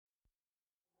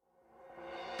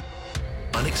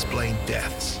unexplained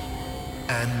deaths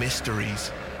and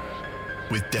mysteries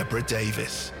with Deborah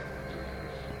Davis.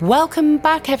 Welcome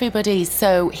back, everybody.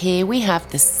 So here we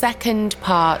have the second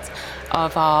part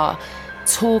of our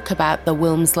talk about the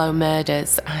Wilmslow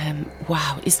murders.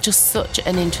 Wow, it's just such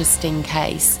an interesting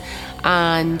case,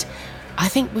 and I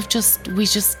think we just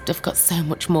have got so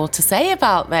much more to say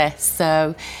about this.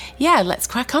 So yeah, let's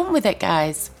crack on with it,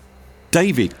 guys.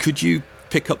 David, could you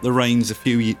pick up the reins a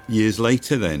few years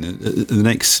later then, at the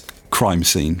next crime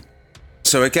scene?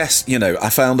 So I guess, I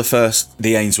found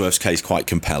the Ainsworth's case quite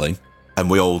compelling, and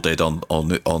we all did on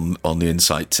the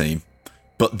Insight team.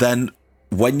 But then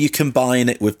when you combine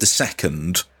it with the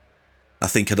second, I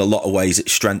think in a lot of ways it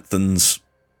strengthens,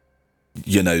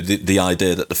 the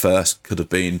idea that the first could have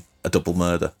been a double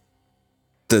murder.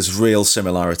 There's real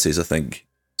similarities, I think.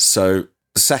 So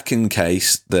the second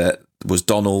case that was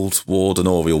Donald Ward and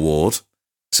Oriel Ward.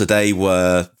 So they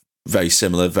were very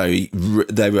similar. They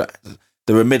were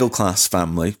a middle class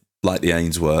family like the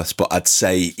Ainsworths, but I'd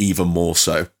say even more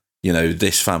so.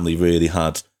 This family really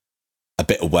had a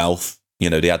bit of wealth.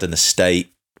 They had an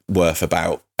estate worth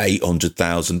about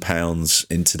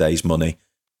 £800,000 in today's money.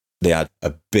 They had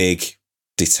a big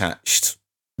detached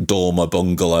dormer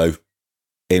bungalow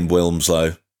in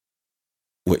Wilmslow,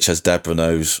 which, as Deborah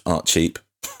knows, aren't cheap.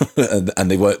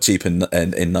 and they weren't cheap in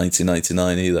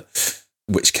 1999 either,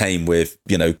 which came with,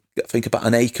 I think about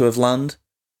an acre of land.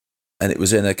 And it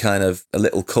was in a kind of a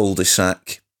little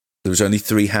cul-de-sac. There was only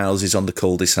 3 houses on the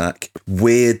cul-de-sac.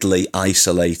 Weirdly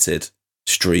isolated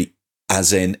street,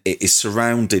 as in it is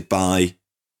surrounded by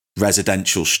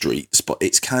residential streets, but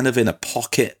it's kind of in a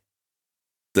pocket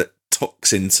that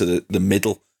tucks into the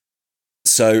middle.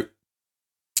 So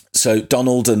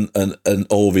Donald and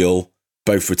Oriel,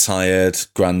 both retired,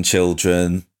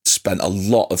 grandchildren, spent a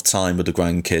lot of time with the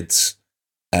grandkids,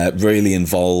 really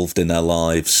involved in their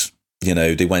lives.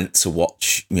 They went to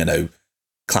watch,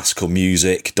 classical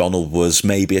music. Donald was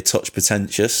maybe a touch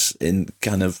pretentious in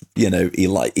kind of, he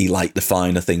liked the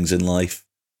finer things in life.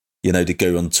 They'd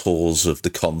go on tours of the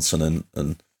continent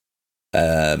and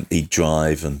he'd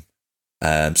drive.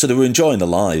 And so they were enjoying their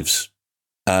lives.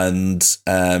 And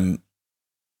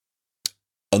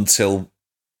until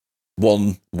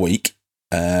one week,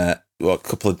 a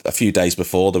few days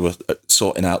before, they were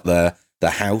sorting out their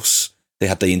house. They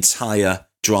had the entire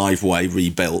driveway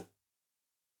rebuilt.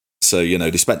 So,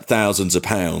 they spent thousands of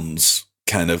pounds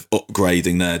kind of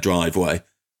upgrading their driveway.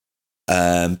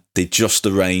 They just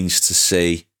arranged to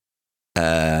see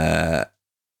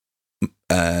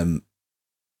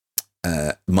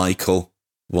Michael,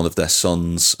 one of their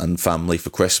sons, and family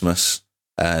for Christmas.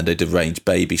 And they'd arranged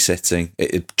babysitting.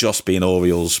 It had just been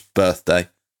Oriel's birthday.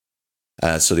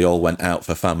 So they all went out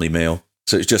for a family meal.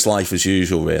 So it's just life as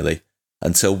usual, really.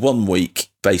 Until one week,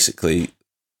 basically,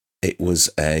 it was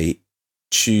a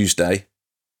Tuesday,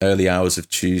 early hours of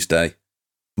Tuesday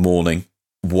morning,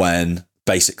 when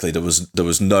basically there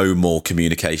was no more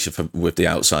communication with the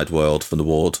outside world from the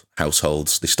Ward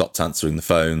households. They stopped answering the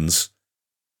phones.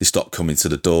 They stopped coming to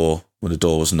the door when the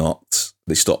door was knocked.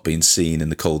 They stopped being seen in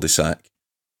the cul-de-sac.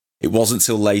 It wasn't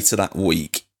till later that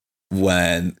week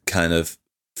when kind of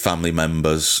family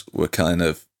members were kind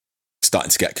of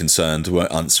starting to get concerned,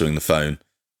 weren't answering the phone.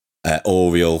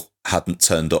 Oriel hadn't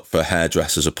turned up for a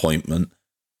hairdresser's appointment.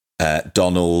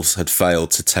 Donald had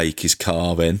failed to take his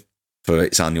car in for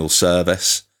its annual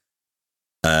service.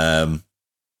 And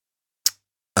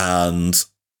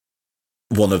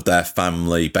one of their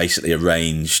family basically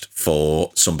arranged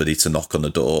for somebody to knock on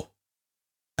the door,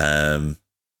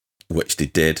 which they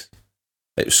did.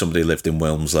 It was somebody who lived in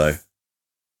Wilmslow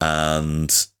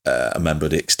and a member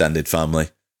of the extended family.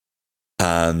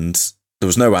 And there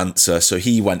was no answer, so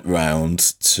he went round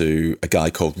to a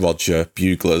guy called Roger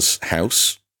Bugler's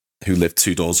house, who lived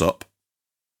 2 doors up.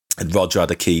 And Roger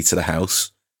had a key to the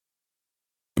house.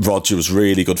 Roger was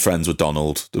really good friends with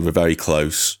Donald. They were very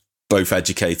close. Both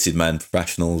educated men,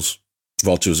 professionals.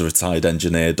 Roger was a retired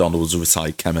engineer. Donald was a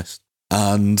retired chemist.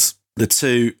 And the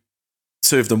two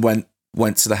of them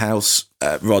went to the house.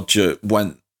 Roger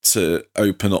went to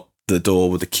open up the door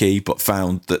with a key, but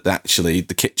found that actually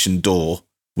the kitchen door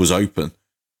was open.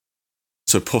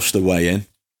 So pushed their way in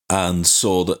and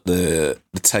saw that the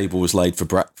table was laid for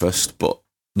breakfast, but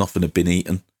nothing had been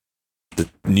eaten. The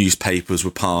newspapers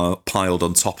were piled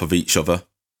on top of each other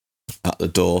at the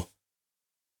door.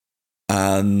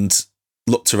 And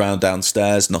looked around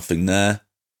downstairs, nothing there.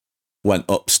 Went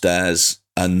upstairs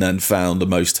and then found the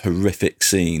most horrific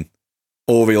scene.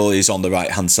 Oriel is on the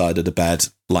right-hand side of the bed,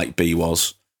 like B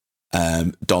was.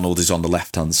 Donald is on the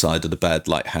left-hand side of the bed,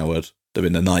 like Howard. They're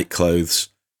in the night clothes.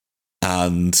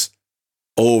 And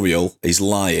Oriel is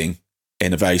lying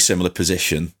in a very similar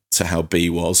position to how B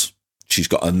was. She's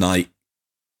got a night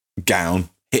gown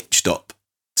hitched up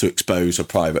to expose her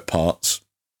private parts,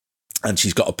 and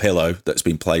she's got a pillow that's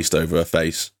been placed over her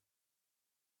face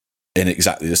in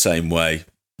exactly the same way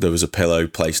there was a pillow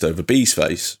placed over B's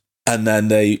face. And then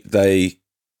they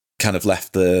kind of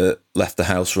left the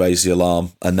house, raised the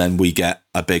alarm, and then we get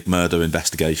a big murder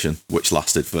investigation, which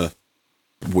lasted for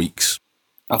weeks.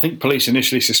 I think police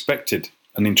initially suspected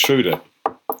an intruder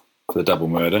for the double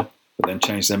murder, but then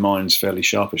changed their minds fairly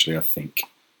sharpishly, I think.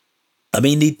 I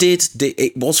mean, they did.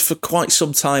 It was for quite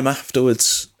some time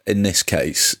afterwards, in this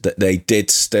case, that they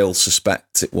did still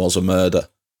suspect it was a murder.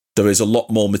 There is a lot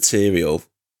more material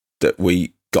that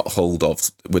we got hold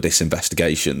of with this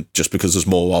investigation, just because there's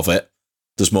more of it.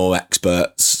 There's more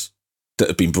experts that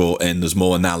have been brought in. There's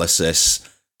more analysis.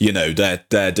 You know,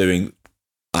 they're doing,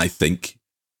 I think,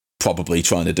 probably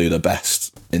trying to do their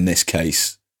best in this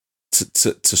case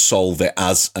to solve it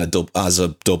as a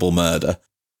double murder.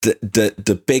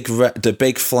 The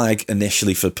big flag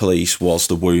initially for police was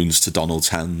the wounds to Donald's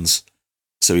hands.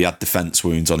 So he had defence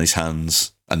wounds on his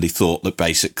hands, and they thought that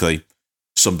basically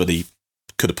somebody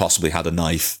could have possibly had a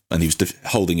knife, and he was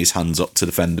holding his hands up to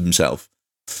defend himself.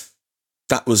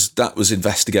 That was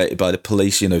investigated by the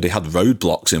police. You know, they had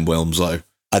roadblocks in Wilmslow,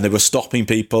 and they were stopping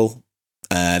people.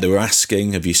 They were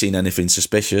asking, "Have you seen anything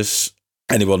suspicious?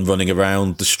 Anyone running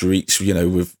around the streets? You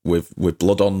know, with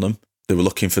blood on them?" They were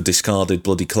looking for discarded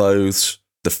bloody clothes.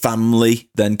 The family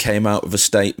then came out with a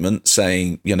statement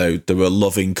saying, you know, they were a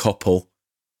loving couple,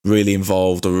 really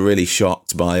involved, they were really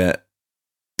shocked by it.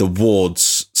 The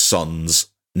Ward's sons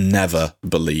never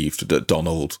believed that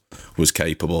Donald was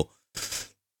capable.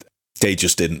 They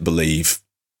just didn't believe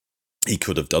he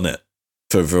could have done it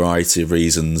for a variety of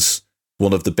reasons.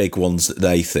 One of the big ones that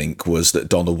they think was that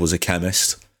Donald was a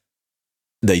chemist.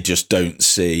 They just don't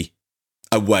see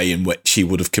a way in which he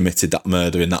would have committed that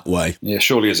murder in that way. Yeah,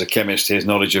 surely as a chemist, his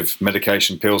knowledge of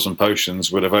medication, pills and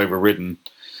potions would have overridden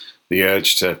the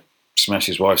urge to smash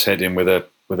his wife's head in with a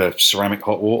ceramic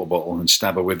hot water bottle and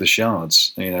stab her with the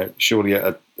shards. You know, surely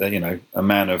a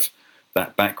man of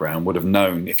that background would have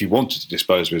known, if he wanted to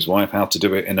dispose of his wife, how to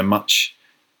do it in a much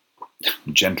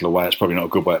gentler way. It's probably not a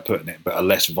good way of putting it, but a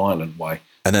less violent way.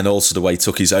 And then also the way he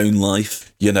took his own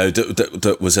life, you know,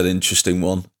 that was an interesting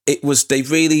one. It was, they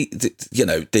really, you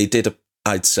know, they did,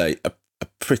 I'd say, a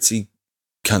pretty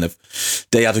kind of,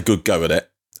 they had a good go at it.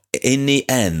 In the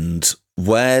end,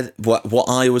 what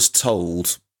I was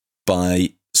told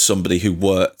by somebody who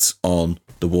worked on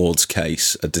the Ward's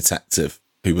case, a detective,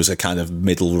 who was a kind of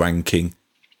middle-ranking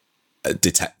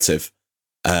detective,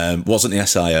 wasn't the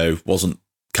SIO, wasn't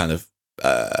kind of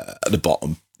at the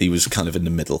bottom, he was kind of in the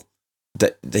middle.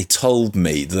 That they told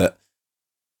me that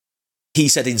he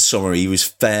said in summary he was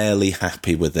fairly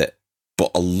happy with it,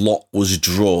 but a lot was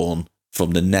drawn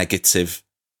from the negative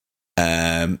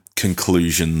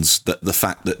conclusions, that the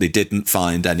fact that they didn't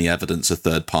find any evidence of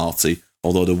third party,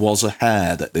 although there was a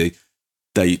hair that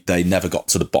they never got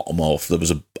to the bottom of. There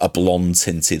was a blonde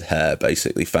tinted hair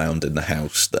basically found in the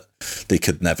house that they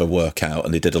could never work out,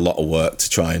 and they did a lot of work to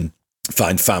try and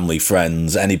find family,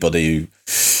 friends, anybody who,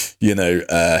 you know,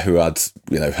 who had,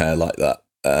 you know, hair like that,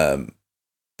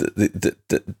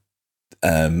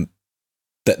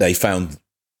 that they found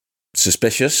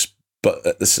suspicious. But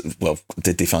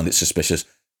did they find it suspicious?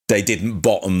 They didn't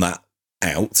bottom that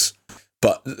out.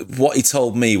 But what he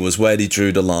told me was where he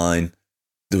drew the line.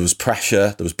 There was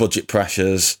pressure. There was budget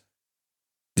pressures.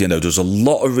 You know, there was a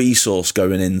lot of resource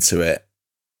going into it,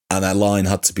 and a line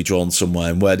had to be drawn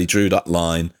somewhere. And where they drew that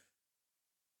line,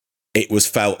 it was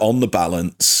felt on the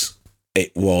balance,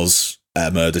 it was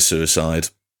murder-suicide.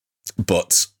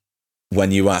 But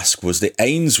when you ask, was the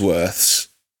Ainsworths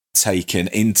taken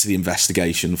into the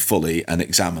investigation fully and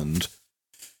examined?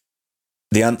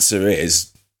 The answer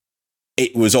is,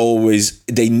 it was always,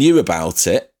 they knew about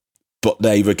it, but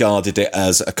they regarded it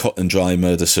as a cut and dry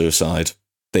murder-suicide.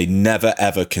 They never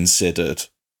ever considered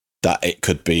that it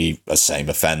could be a same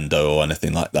offender or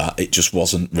anything like that. It just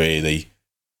wasn't really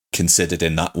considered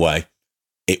in that way.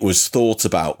 It was thought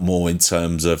about more in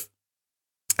terms of,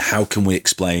 how can we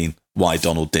explain why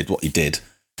Donald did what he did?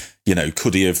 You know,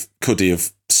 could he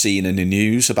have seen in the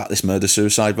news about this murder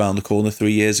suicide round the corner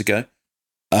 3 years ago,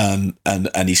 and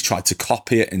he's tried to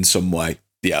copy it in some way?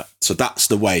 Yeah, so that's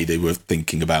the way they were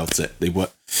thinking about it. They were,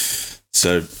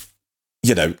 so,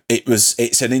 you know,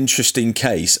 it's an interesting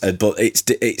case, but it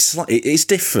is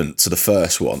different to the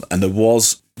first one, and there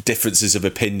was differences of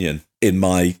opinion in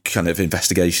my kind of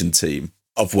investigation team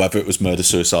of whether it was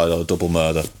murder-suicide or double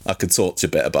murder. I could talk to you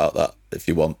a bit about that if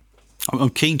you want. I'm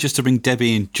keen just to bring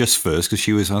Debbie in just first, because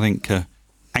she was, I think,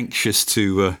 anxious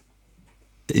to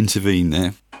intervene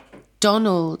there?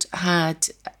 Donald had,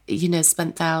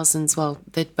 spent thousands, well,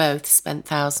 they'd both spent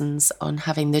thousands on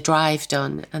having the drive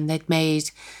done, and they'd made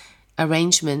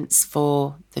arrangements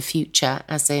for the future,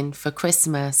 as in for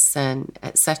Christmas and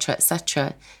et cetera, et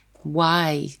cetera.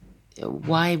 Why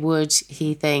would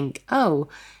he think, oh,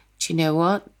 do you know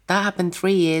what? That happened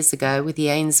 3 years ago with the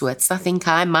Ainsworths. I think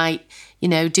I might,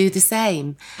 do the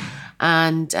same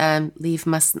and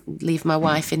leave my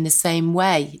wife in the same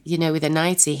way, with a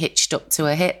nightie hitched up to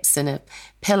her hips and a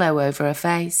pillow over her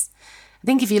face. I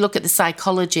think if you look at the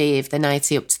psychology of the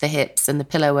nightie up to the hips and the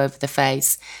pillow over the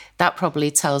face, that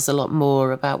probably tells a lot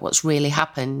more about what's really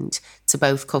happened to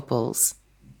both couples,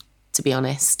 to be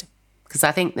honest. Because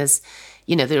I think there's,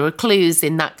 there are clues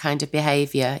in that kind of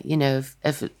behaviour,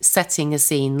 of setting a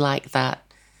scene like that,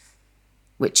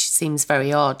 which seems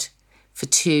very odd for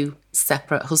two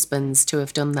separate husbands to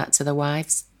have done that to their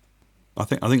wives. I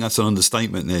think that's an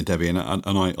understatement there, Debbie, and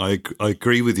I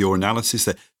agree with your analysis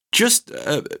there. Just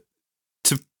to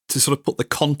sort of put the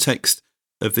context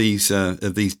of these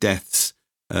deaths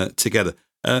together,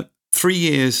 3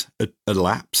 years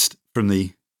elapsed from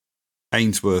the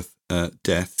Ainsworth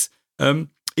deaths.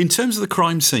 In terms of the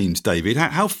crime scenes, David,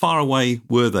 how far away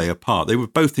were they apart? They were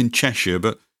both in Cheshire,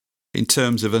 but in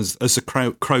terms of as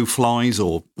the crow flies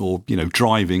or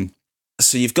driving.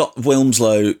 So you've got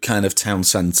Wilmslow kind of town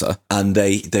centre, and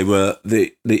they were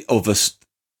the other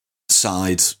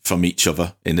side from each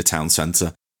other in the town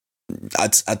centre.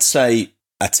 I'd say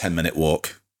a 10-minute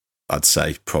walk. I'd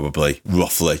say probably,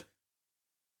 roughly.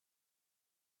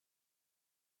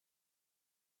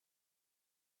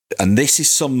 And this is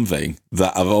something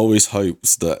that I've always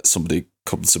hoped that somebody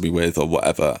comes to me with or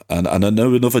whatever. And I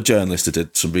know another journalist who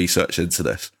did some research into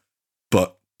this.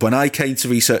 But when I came to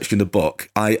researching the book,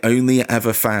 I only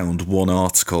ever found one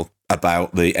article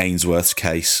about the Ainsworth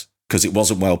case because it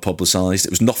wasn't well publicised.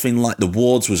 It was nothing like the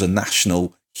Wards was a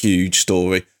national, huge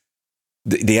story.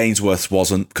 The Ainsworth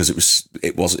wasn't because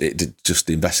the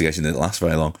investigation didn't last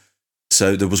very long.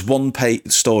 So there was one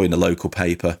story in a local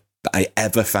paper that I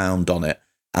ever found on it.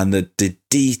 And the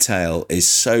detail is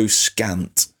so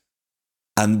scant.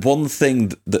 And one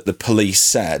thing that the police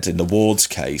said in the Ward's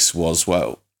case was,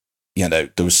 well, there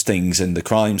was things in the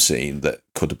crime scene that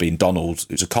could have been Donald.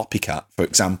 It was a copycat. For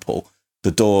example,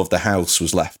 the door of the house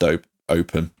was left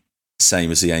open,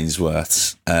 same as the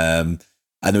Ainsworths. And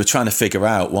they were trying to figure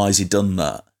out why has he done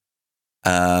that.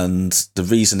 And the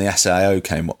reason the SIO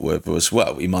came up with was,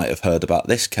 well, we might have heard about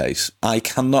this case. I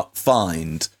cannot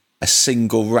find a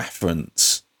single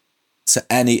reference to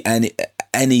any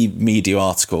media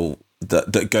article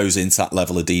that goes into that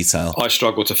level of detail. I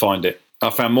struggle to find it. I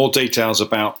found more details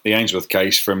about the Ainsworth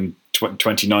case from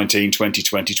 2019,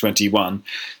 2020, 21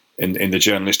 in the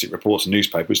journalistic reports and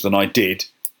newspapers than I did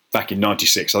back in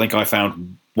 96. I think I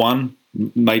found one,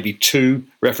 maybe two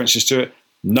references to it.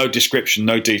 No description,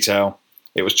 no detail.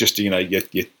 It was just, your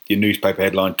newspaper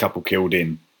headline, couple killed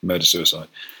in murder-suicide.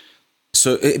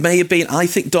 So it may have been. I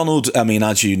think Donald. I mean,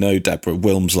 as you know, Deborah,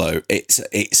 Wilmslow. It's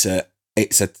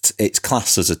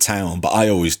classed as a town, but I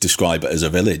always describe it as a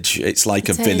village. It's like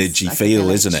a villagey feel,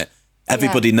 isn't it?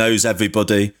 Everybody knows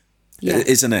everybody,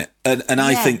 isn't it? And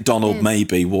I think Donald may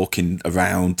be walking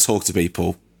around, talk to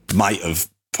people, might have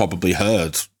probably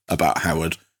heard about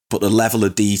Howard, but the level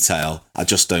of detail, I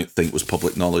just don't think was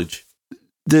public knowledge.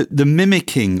 The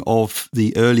mimicking of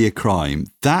the earlier crime,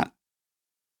 that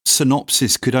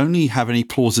synopsis could only have any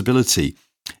plausibility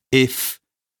if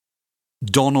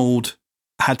Donald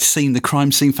had seen the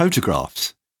crime scene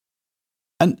photographs,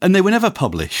 and they were never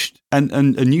published.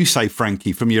 And you say,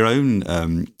 Frankie, from your own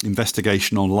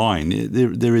investigation online,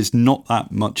 there is not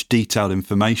that much detailed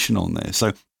information on there.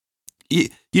 So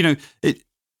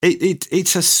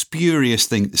it's a spurious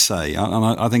thing to say, and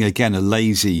I think again a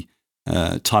lazy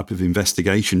type of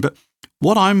investigation. But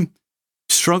what I'm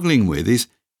struggling with is,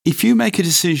 if you make a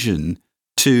decision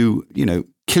to,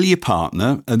 kill your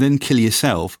partner and then kill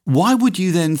yourself, why would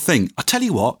you then think, I tell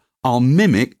you what, I'll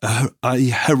mimic a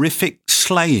horrific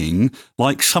slaying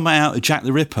like something out of Jack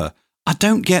the Ripper? I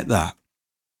don't get that.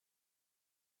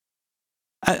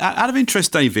 Out of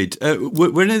interest, David,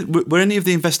 were any of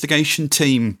the investigation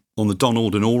team on the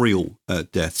Donald and Oriel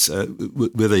deaths,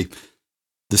 were they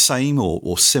the same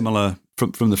or similar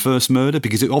from the first murder?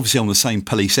 Because it's obviously on the same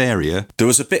police area. There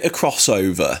was a bit of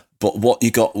crossover, but what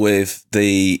you got with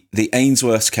the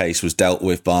Ainsworth case was dealt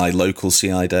with by local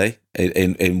CID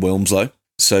in Wilmslow.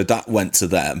 So that went to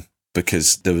them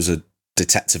because there was a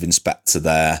detective inspector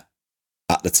there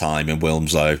at the time in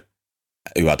Wilmslow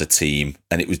who had a team,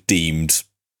 and it was deemed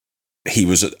he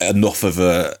was enough of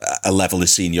a level of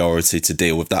seniority to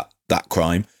deal with that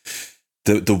crime.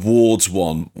 The wards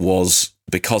one was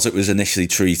because it was initially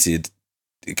treated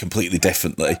completely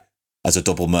differently as a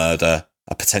double murder,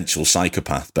 a potential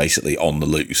psychopath basically on the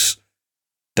loose.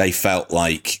 They felt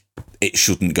like it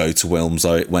shouldn't go to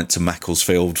Wilmslow. It went to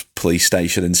Macclesfield Police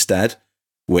Station instead,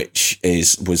 which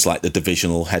was like the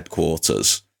divisional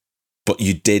headquarters. But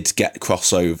you did get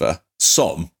crossover,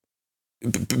 some,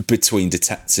 between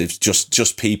detectives,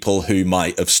 just people who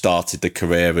might have started the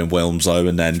career in Wilmslow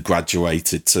and then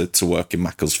graduated to work in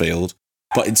Macclesfield.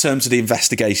 But in terms of the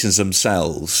investigations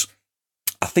themselves,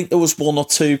 I think there was one or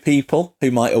two people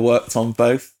who might have worked on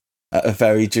both at a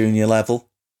very junior level,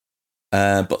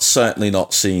 but certainly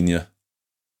not senior.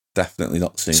 Definitely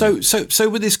not senior. So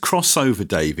with this crossover,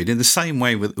 David, in the same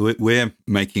way we're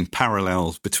making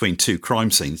parallels between two crime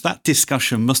scenes, that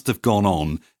discussion must have gone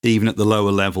on even at the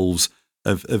lower levels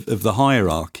of the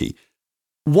hierarchy.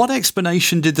 What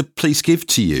explanation did the police give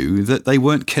to you that they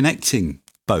weren't connecting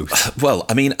both? Well,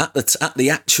 I mean, at the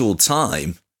actual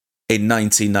time in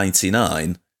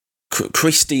 1999,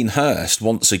 Christine Hurst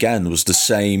once again was the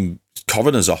same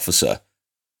coroner's officer.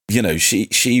 You know, she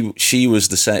was who was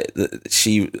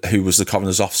the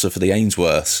coroner's officer for the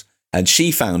Ainsworths, and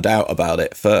she found out about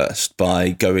it first by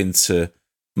going to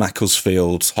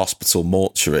Macclesfield Hospital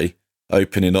mortuary,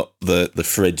 opening up the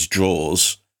fridge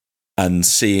drawers and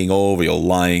seeing Oriel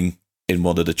lying in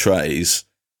one of the trays.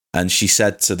 And she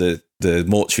said to the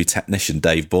mortuary technician,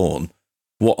 Dave Bourne,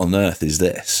 "What on earth is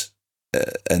this?"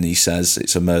 And he says,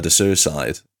 "It's a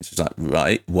murder-suicide." She's like,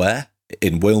 "Right, where?"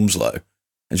 "In Wilmslow."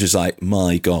 And she's like,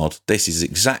 "My God, this is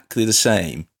exactly the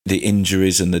same. The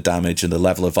injuries and the damage and the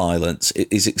level of violence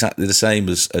is exactly the same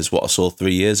as what I saw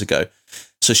 3 years ago."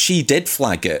 So she did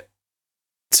flag it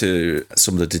to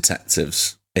some of the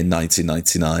detectives in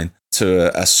 1999,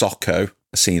 to a SOCO,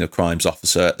 a senior crimes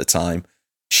officer at the time.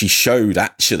 She showed,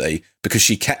 actually, because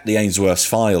she kept the Ainsworth's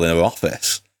file in her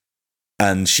office,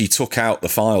 and she took out the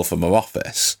file from her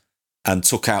office and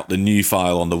took out the new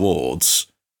file on the wards,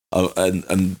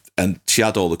 and she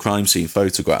had all the crime scene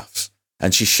photographs,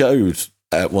 and she showed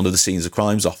one of the scenes of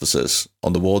crimes officers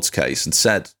on the wards case and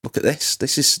said, "Look at this.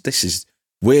 This is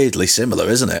weirdly similar,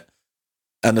 isn't it?"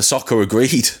 And the SOCO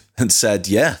agreed and said,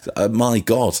 "Yeah, my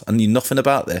God, I knew nothing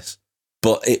about this."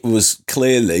 But it was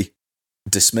clearly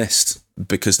dismissed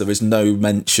because there is no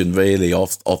mention really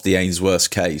of the Ainsworth's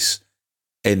case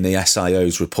in the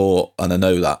SIO's report, and I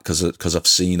know that because I've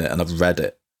seen it and I've read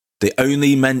it. The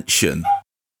only mention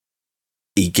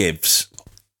he gives,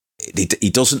 he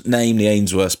doesn't name the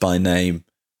Ainsworths by name,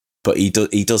 but he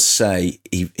does say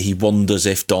he wonders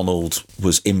if Donald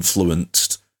was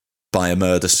influenced by a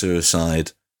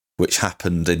murder-suicide which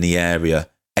happened in the area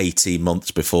 18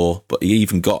 months before. But he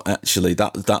even got, actually,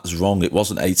 that's wrong. It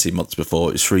wasn't 18 months before,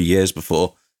 it was 3 years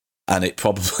before. And it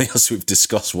probably, as we've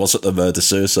discussed, wasn't a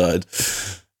murder-suicide.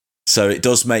 So it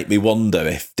does make me wonder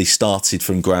if they started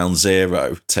from ground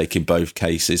zero, taking both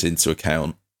cases into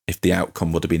account, if the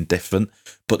outcome would have been different.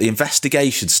 But the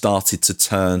investigation started to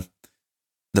turn.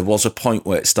 There was a point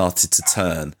where it started to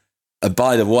turn. And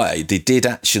by the way, they did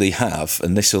actually have,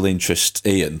 and this will interest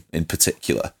Ian in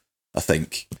particular, I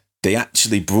think, they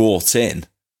actually brought in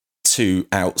 2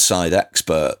 outside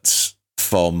experts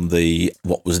from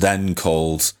what was then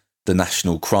called the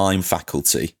National Crime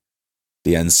Faculty,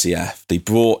 the NCF. They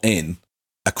brought in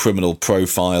a criminal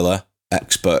profiler,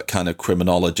 expert kind of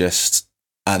criminologist,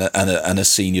 and a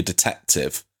senior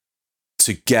detective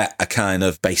to get a kind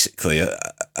of basically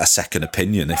a second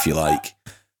opinion, if you like.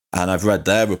 And I've read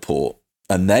their report,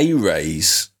 and they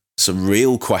raise some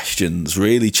real questions,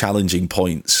 really challenging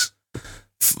points,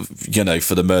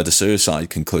 for the murder-suicide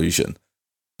conclusion.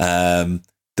 The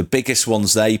biggest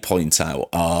ones they point out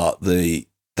are they're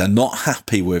not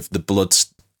happy with the blood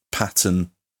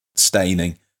pattern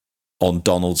staining on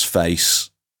Donald's face.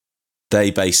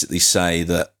 They basically say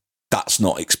that that's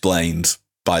not explained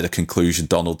by the conclusion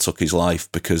Donald took his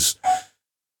life because,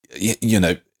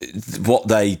 what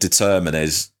they determine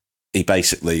is he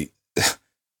basically,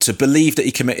 to believe that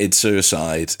he committed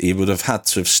suicide, he would have had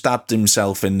to have stabbed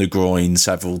himself in the groin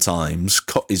several times,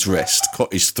 cut his wrist,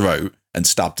 cut his throat, and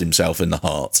stabbed himself in the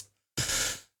heart.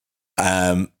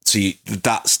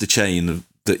 That's the chain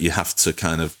that you have to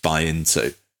kind of buy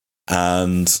into.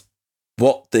 And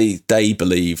what they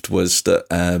believed was that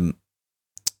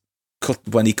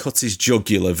when he cut his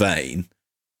jugular vein,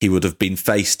 he would have been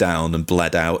face down and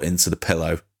bled out into the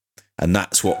pillow. And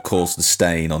that's what caused the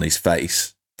stain on his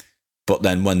face. But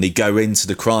then when they go into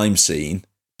the crime scene,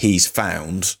 he's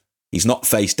not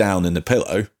face down in the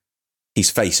pillow. He's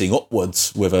facing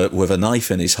upwards with a knife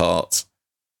in his heart.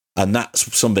 And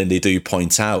that's something they do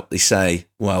point out. They say,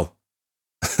 well,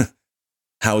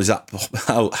 how's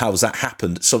that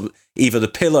happened? So either the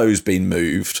pillow's been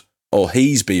moved or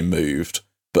he's been moved,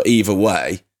 but either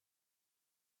way,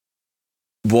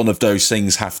 one of those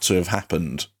things have to have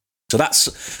happened. So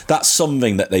that's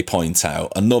something that they point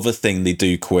out. Another thing they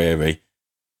do query,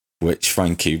 which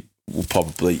Frankie will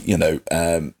probably,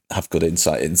 have good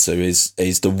insight into, is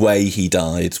the way he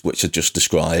died, which I just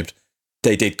described.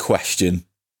 They did question,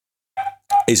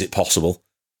 is it possible?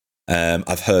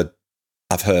 I've heard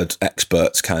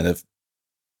experts kind of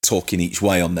talking each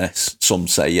way on this. Some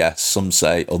say yes, some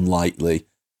say unlikely,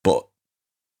 but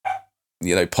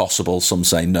possible. Some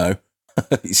say no.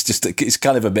 It's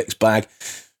kind of a mixed bag.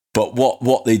 But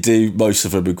what they do, most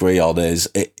of them agree on, is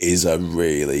it is a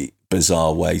really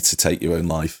bizarre way to take your own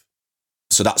life.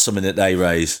 So that's something that they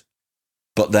raise.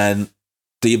 But then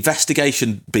the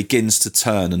investigation begins to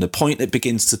turn, and the point it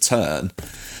begins to turn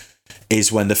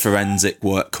is when the forensic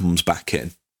work comes back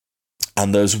in.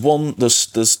 And there's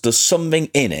something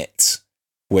in it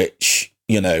which,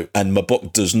 and my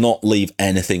book does not leave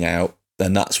anything out.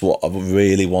 And that's what I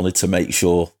really wanted to make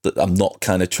sure, that I'm not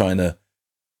kind of trying to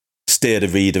steer the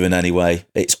reader in any way.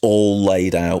 It's all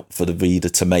laid out for the reader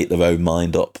to make their own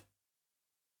mind up.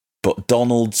 But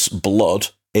Donald's blood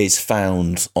is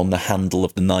found on the handle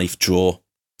of the knife drawer.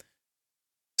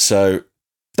 So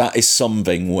that is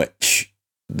something which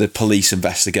the police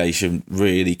investigation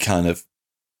really kind of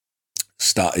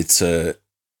started to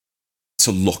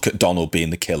look at Donald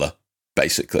being the killer,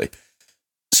 basically.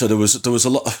 So there was a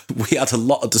lot. We had a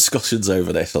lot of discussions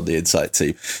over this on the Insight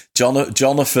team.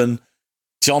 Jonathan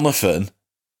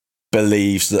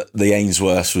believes that the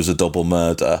Ainsworths was a double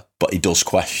murder, but he does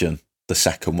question the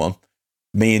second one.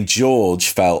 Me and George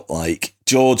felt like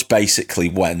George basically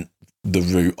went the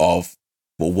route of,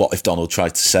 well, what if Donald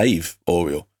tried to save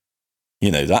Oriel?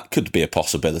 That could be a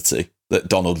possibility, that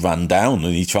Donald ran down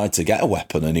and he tried to get a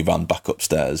weapon and he ran back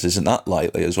upstairs. Isn't that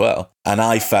likely as well? And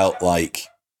I felt like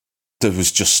there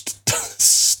was just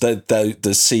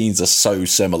the scenes are so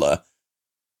similar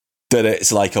that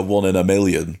it's like a 1 in a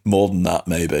million, more than that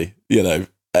maybe.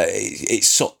 It's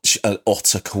such an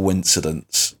utter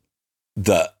coincidence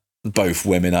that both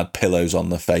women had pillows on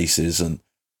their faces and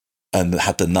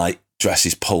had the night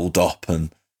dresses pulled up,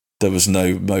 and there was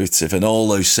no motive, and all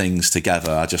those things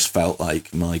together. I just felt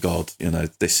like, my God,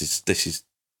 this is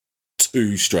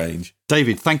too strange.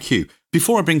 David, thank you.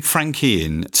 Before I bring Frankie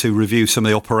in to review some of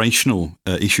the operational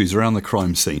issues around the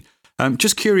crime scene,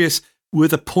 just curious, were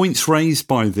the points raised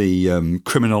by the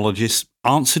criminologists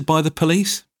answered by the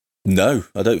police? No,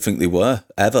 I don't think they were,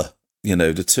 ever.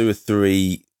 The 2 or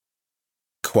 3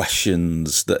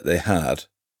 questions that they had,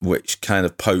 which kind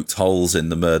of poked holes in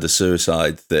the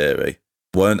murder-suicide theory,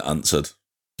 weren't answered.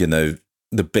 The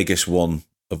biggest one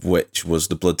of which was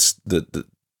the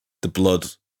blood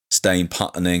stain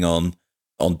patterning on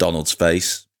Donald's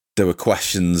face. There were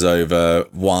questions over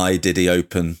why did he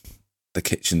open the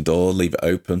kitchen door, leave it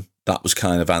open. That was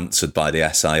kind of answered by the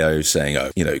SIO saying,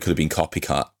 it could have been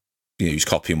copycat. He was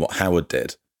copying what Howard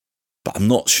did. But I'm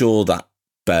not sure that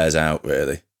bears out,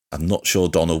 really. I'm not sure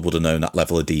Donald would have known that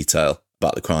level of detail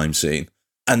about the crime scene.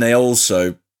 And they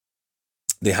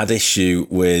had issue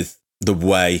with the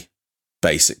way,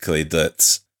 basically,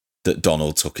 that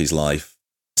Donald took his life,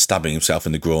 stabbing himself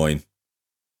in the groin.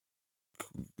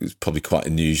 It's probably quite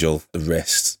unusual. The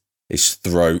wrist, his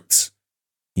throat,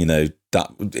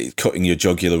 that cutting your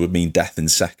jugular would mean death in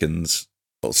seconds,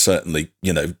 or certainly,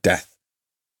 death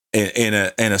in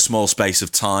a small space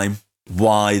of time.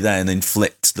 Why then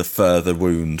inflict the further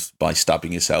wound by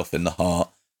stabbing yourself in the heart?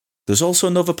 There's also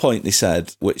another point they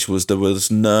said, which was there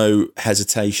was no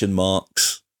hesitation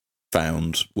marks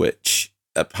found, which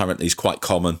apparently is quite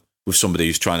common with somebody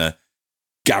who's trying to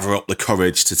gather up the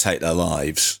courage to take their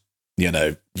lives.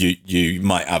 You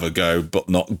might have a go, but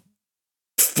not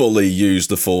fully use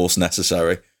the force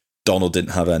necessary. Donald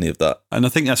didn't have any of that. And I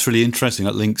think that's really interesting.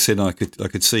 That links in. I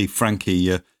could see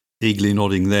Frankie eagerly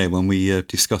nodding there when we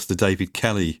discussed the David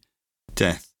Kelly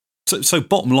death. So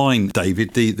bottom line,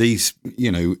 David, these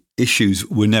issues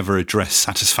were never addressed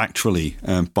satisfactorily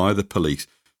by the police.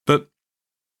 But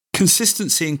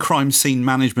consistency in crime scene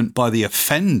management by the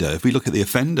offender, if we look at the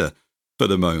offender for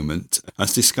the moment,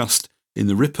 as discussed in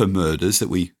the Ripper murders that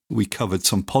we covered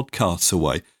some podcasts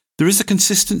away, there is a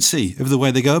consistency of the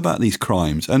way they go about these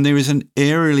crimes, and there is an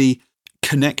eerily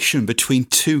connection between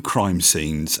 2 crime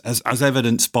scenes, as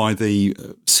evidenced by the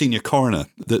senior coroner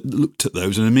that looked at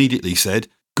those and immediately said,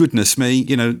 goodness me,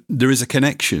 there is a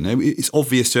connection. It's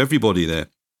obvious to everybody there.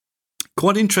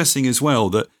 Quite interesting as well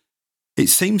that it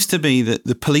seems to be that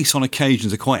the police on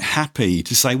occasions are quite happy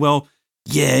to say, well,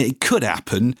 yeah, it could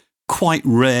happen. Quite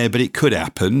rare, but it could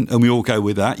happen. And we all go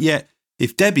with that. Yet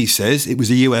if Debbie says it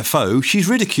was a UFO, she's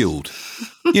ridiculed.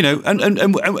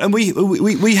 And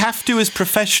we have to, as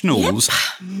professionals,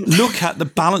 look at the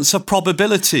balance of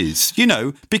probabilities,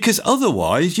 because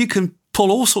otherwise you can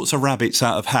pull all sorts of rabbits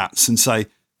out of hats and say,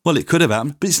 well, it could have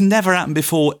happened, but it's never happened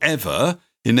before ever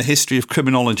in the history of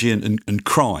criminology and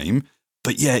crime.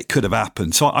 But yeah, it could have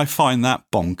happened. So I find that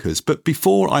bonkers. But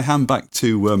before I hand back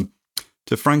to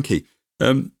Frankie,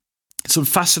 some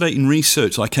fascinating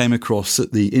research I came across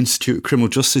at the Institute of Criminal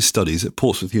Justice Studies at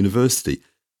Portsmouth University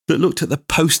that looked at the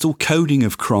postal coding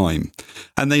of crime.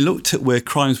 And they looked at where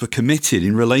crimes were committed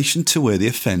in relation to where the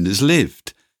offenders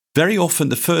lived. Very often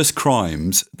the first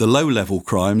crimes, the low-level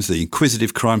crimes, the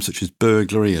inquisitive crimes such as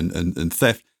burglary and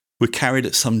theft, were carried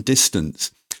at some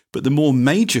distance. But the more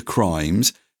major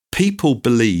crimes, people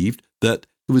believed that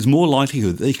there was more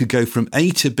likelihood that they could go from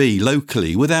A to B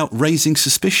locally without raising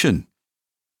suspicion.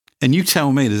 And you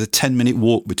tell me there's a 10-minute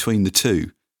walk between the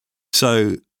two.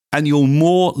 So, and you're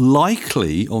more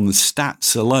likely on the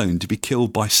stats alone to be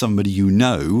killed by somebody you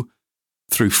know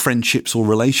through friendships or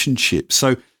relationships.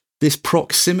 So this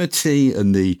proximity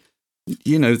and the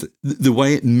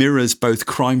way it mirrors both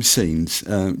crime scenes,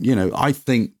 I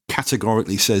think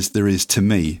categorically says there is, to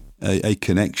me, a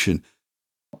connection.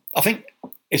 I think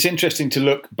it's interesting to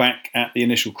look back at the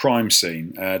initial crime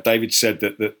scene. David said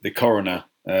that the coroner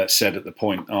said at the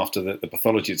point after the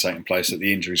pathology had taken place that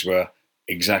the injuries were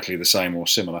exactly the same or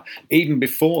similar. Even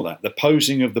before that, the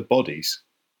posing of the bodies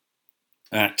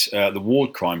at the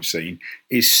ward crime scene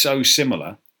is so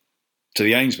similar to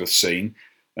the Ainsworth scene.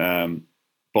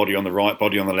 Body on the right,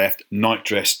 body on the left, night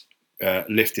dress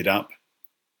lifted up.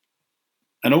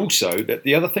 And also, that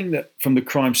the other thing that from the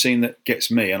crime scene that gets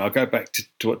me, and I'll go back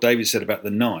to what David said about the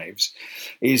knives,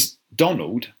 is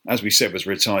Donald, as we said, was a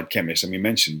retired chemist, and we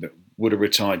mentioned that would a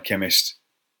retired chemist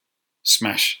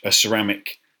smash a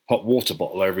ceramic hot water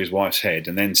bottle over his wife's head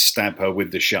and then stab her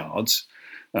with the shards,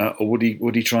 or would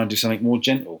he try and do something more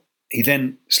gentle? He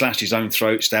then slashed his own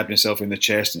throat, stabbed himself in the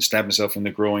chest and stabbed himself in the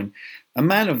groin. A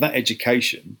man of that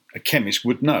education, a chemist,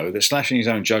 would know that slashing his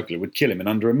own jugular would kill him in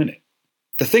under a minute.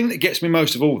 The thing that gets me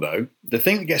most of all, though,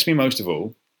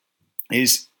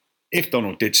 is if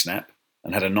Donald did snap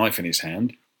and had a knife in his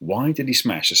hand, why did he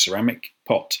smash a ceramic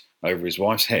pot over his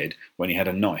wife's head when he had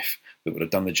a knife that would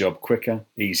have done the job quicker,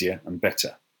 easier and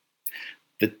better?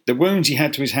 The wounds he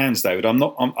had to his hands, David,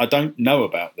 I don't know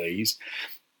about these.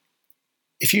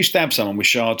 If you stab someone with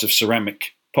shards of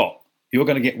ceramic pot, you're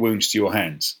going to get wounds to your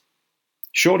hands.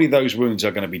 Surely those wounds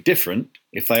are going to be different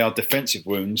if they are defensive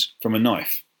wounds from a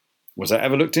knife. Was that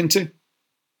ever looked into?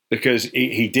 Because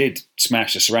he did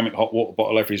smash a ceramic hot water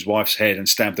bottle over his wife's head and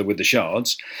stabbed her with the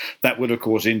shards. That would have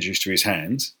caused injuries to his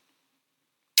hands.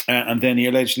 And then he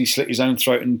allegedly slit his own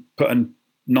throat and put a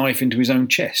knife into his own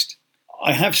chest.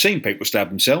 I have seen people stab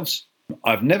themselves.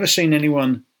 I've never seen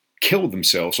anyone kill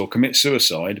themselves or commit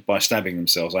suicide by stabbing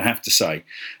themselves, I have to say.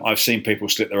 I've seen people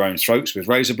slit their own throats with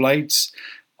razor blades.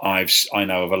 I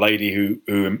know of a lady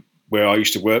who where I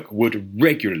used to work, would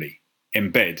regularly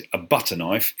embed a butter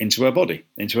knife into her body,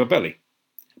 into her belly.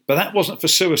 But that wasn't for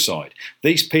suicide.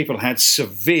 These people had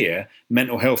severe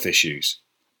mental health issues,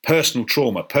 personal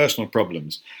trauma, personal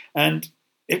problems. And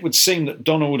it would seem that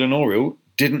Donald and Oriel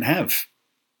didn't have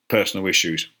personal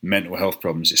issues, mental health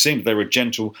problems. It seemed they were a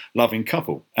gentle, loving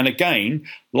couple. And again,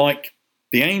 like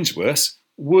the Ainsworths,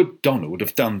 would Donald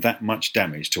have done that much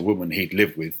damage to a woman he'd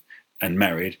lived with and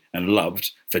married and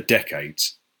loved for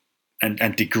decades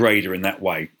and degrade her in that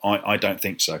way? I don't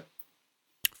think so.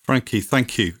 Frankie,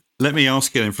 thank you. Let me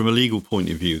ask you then, from a legal point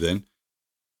of view then,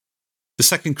 the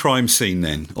second crime scene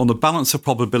then, on the balance of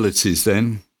probabilities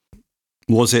then,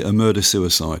 was it a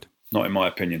murder-suicide? Not in my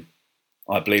opinion.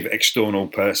 I believe external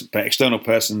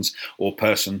persons or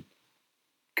person,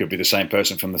 could be the same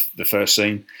person from the first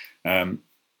scene,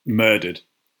 murdered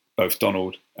both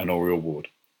Donald and Oriel Ward.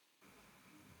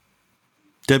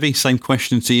 Debbie, same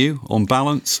question to you on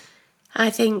balance. I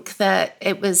think that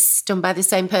it was done by the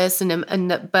same person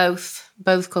and that both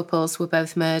couples were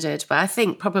both murdered. But I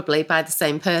think probably by the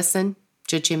same person,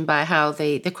 judging by how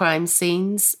the crime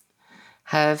scenes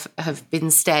have been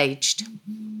staged.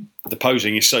 The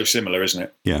posing is so similar, isn't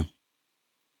it? Yeah.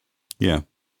 Yeah.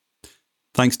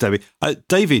 Thanks, Debbie.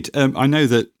 David, I know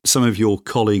that some of your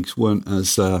colleagues weren't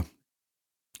as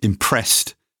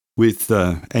impressed with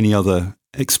any other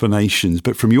explanations,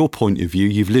 but from your point of view,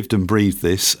 you've lived and breathed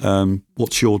this.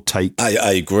 What's your take?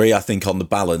 I agree. I think on the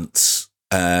balance,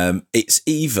 it's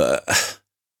either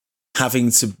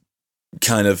having to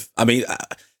kind of,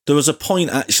 there was a point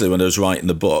actually when I was writing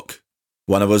the book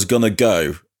when I was going to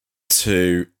go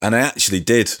to, and I actually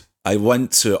did, I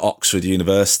went to Oxford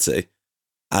University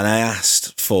and I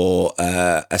asked for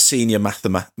a senior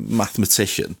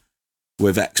mathematician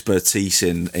with expertise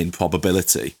in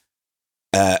probability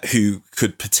who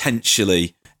could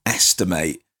potentially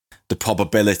estimate the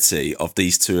probability of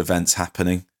these two events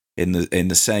happening in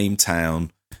the same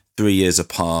town, 3 years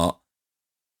apart,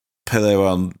 pillow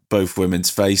on both women's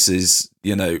faces,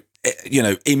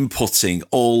 inputting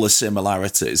all the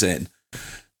similarities in,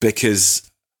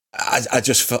 because I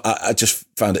just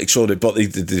found it extraordinary. But they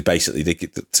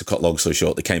to cut long story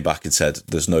short, they came back and said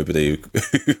there's nobody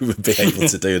who would be able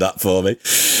to do that for me,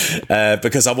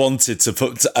 because I wanted to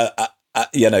put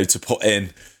to put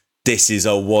in, this is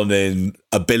a 1 in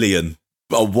a billion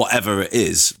or whatever it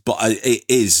is, but it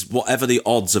is, whatever the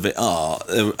odds of it are,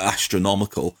 they're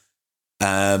astronomical.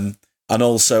 And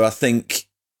also, I think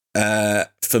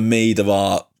for me,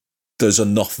 there's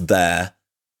enough there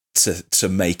to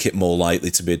make it more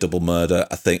likely to be a double murder.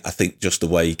 I think just the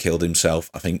way he killed himself.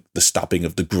 I think the stabbing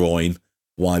of the groin.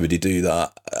 Why would he do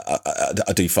that?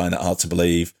 I do find that hard to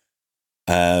believe.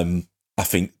 I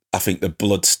think the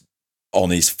blood on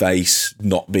his face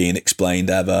not being explained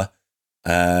ever.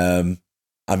 I'm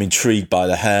intrigued by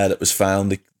the hair that was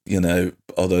found.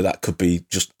 Although that could be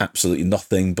just absolutely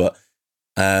nothing. But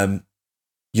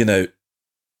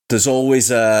there's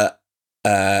always and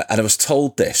I was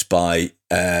told this by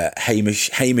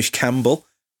Hamish Campbell,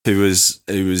 who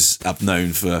I've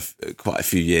known for quite a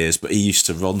few years, but he used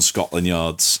to run Scotland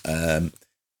Yard's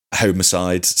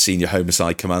senior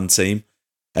homicide command team,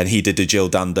 and he did the Jill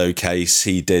Dando case.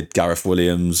 He did Gareth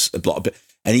Williams a lot of it,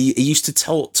 and he used to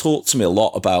talk to me a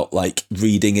lot about like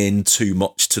reading in too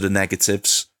much to the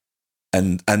negatives,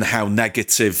 and how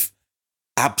negative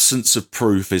absence of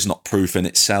proof is not proof in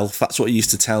itself. That's what he used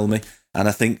to tell me, and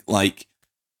I think like,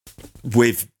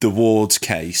 with the Ward's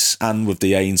case and with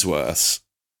the Ainsworths,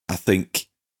 I think,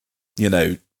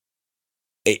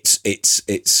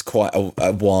 it's quite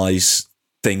a wise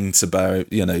thing to bear,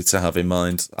 to have in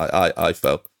mind. I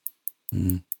felt.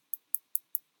 Mm.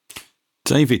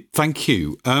 David, thank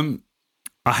you. I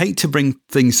hate to bring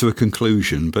things to a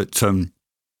conclusion, but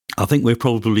I think we're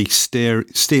probably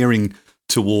steering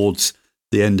towards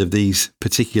the end of these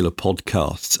particular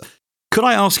podcasts. Could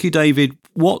I ask you, David,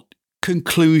 what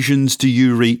conclusions do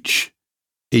you reach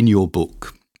in your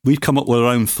book? We've come up with our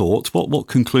own thoughts. What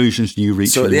conclusions do you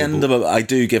reach? So at the end of I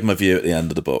do give my view at the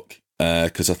end of the book,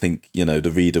 because I think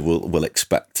the reader will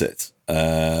expect it,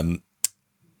 and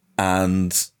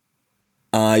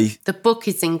the book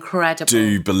is incredible.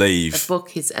 Do believe the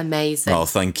book is amazing. Oh,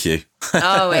 thank you.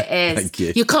 Oh, it is. Thank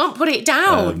you. You can't put it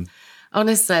down,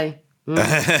 honestly.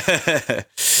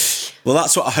 Well,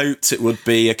 that's what I hoped it would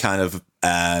be. A kind of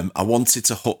I wanted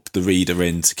to hook the reader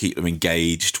in, to keep them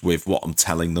engaged with what I'm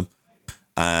telling them,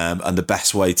 and the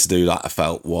best way to do that, I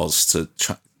felt, was to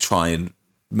try and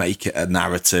make it a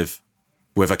narrative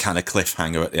with a kind of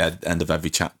cliffhanger at the end of every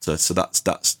chapter. So that's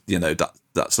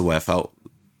the way I felt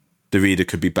the reader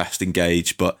could be best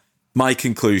engaged. But my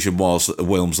conclusion was that the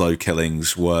Wilmslow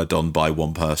killings were done by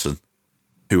one person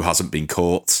who hasn't been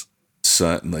caught.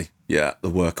 Certainly, yeah, the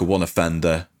work of one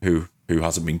offender who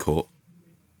hasn't been caught.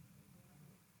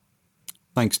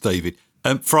 Thanks, David.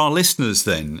 For our listeners,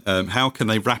 then, how can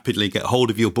they rapidly get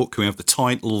hold of your book? Can we have the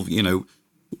title?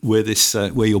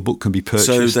 Where your book can be purchased?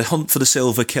 So, The Hunt for the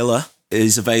Silver Killer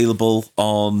is available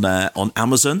on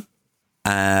Amazon,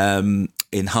 in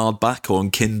hardback or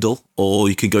on Kindle, or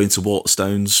you can go into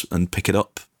Waterstones and pick it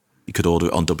up. You could order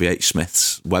it on W.H.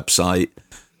 Smith's website,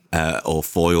 or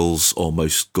Foyles, or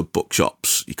most good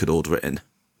bookshops. You could order it in.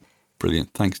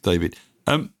 Brilliant. Thanks, David.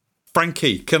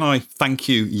 Frankie, can I thank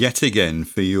you yet again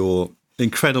for your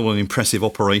incredible and impressive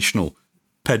operational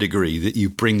pedigree that you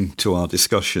bring to our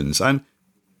discussions. And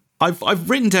I've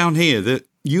written down here that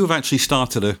you have actually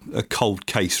started a cold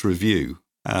case review.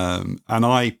 And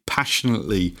I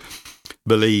passionately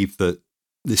believe that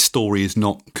this story is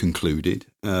not concluded.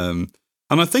 And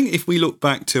I think if we look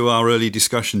back to our early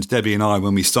discussions, Debbie and I,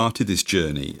 when we started this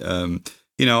journey,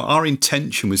 our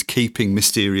intention was keeping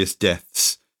mysterious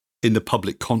deaths in the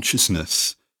public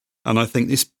consciousness. And I think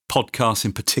this podcast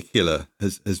in particular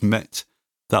has met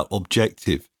that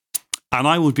objective. And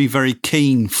I would be very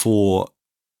keen for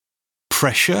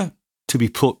pressure to be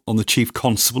put on the Chief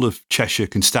Constable of Cheshire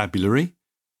Constabulary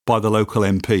by the local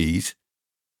MPs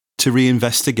to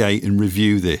reinvestigate and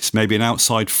review this. Maybe an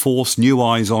outside force, new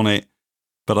eyes on it.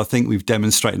 But I think we've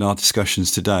demonstrated in our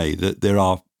discussions today that there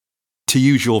are, to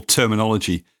use your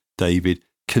terminology, David,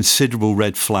 considerable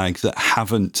red flags that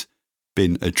haven't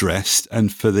been addressed.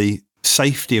 And for the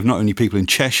safety of not only people in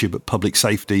Cheshire, but public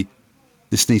safety,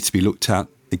 this needs to be looked at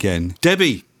again.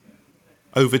 Debbie,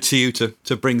 over to you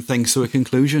to bring things to a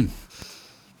conclusion.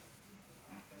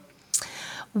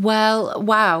 Well,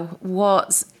 wow,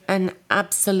 what an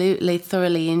absolutely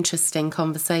thoroughly interesting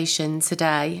conversation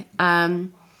today.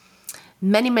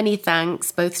 Many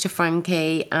thanks both to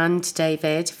Frankie and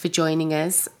David for joining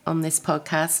us on this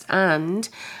podcast, and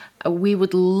we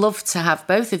would love to have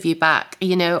both of you back,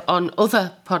 on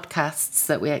other podcasts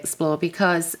that we explore,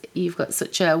 because you've got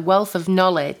such a wealth of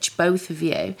knowledge, both of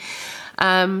you.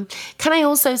 Can I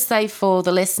also say for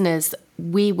the listeners,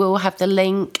 we will have the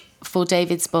link for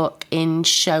David's book in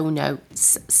show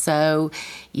notes, so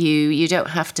you don't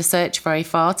have to search very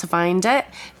far to find it.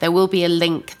 There will be a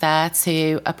link there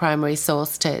to a primary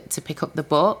source to pick up the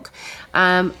book.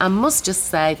 I must just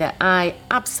say that I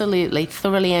absolutely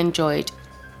thoroughly enjoyed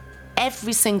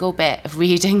every single bit of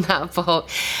reading that book.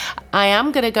 I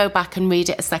am going to go back and read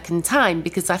it a second time,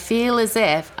 because I feel as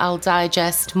if I'll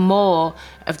digest more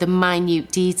of the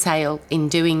minute detail in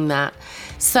doing that.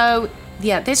 So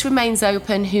yeah, this remains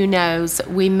open. Who knows?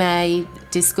 We may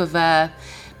discover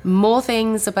more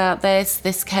things about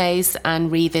this case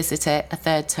and revisit it a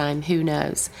third time. Who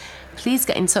knows? Please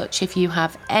get in touch if you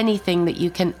have anything that you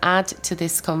can add to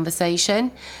this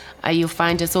conversation. You'll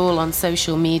find us all on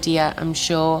social media, I'm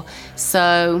sure.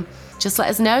 So just let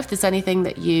us know if there's anything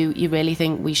that you really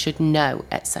think we should know,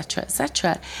 etc.,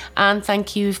 etc. And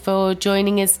thank you for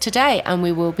joining us today, and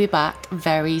we will be back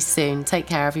very soon. Take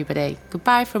care, everybody.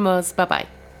 Goodbye from us.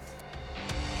 Bye-bye.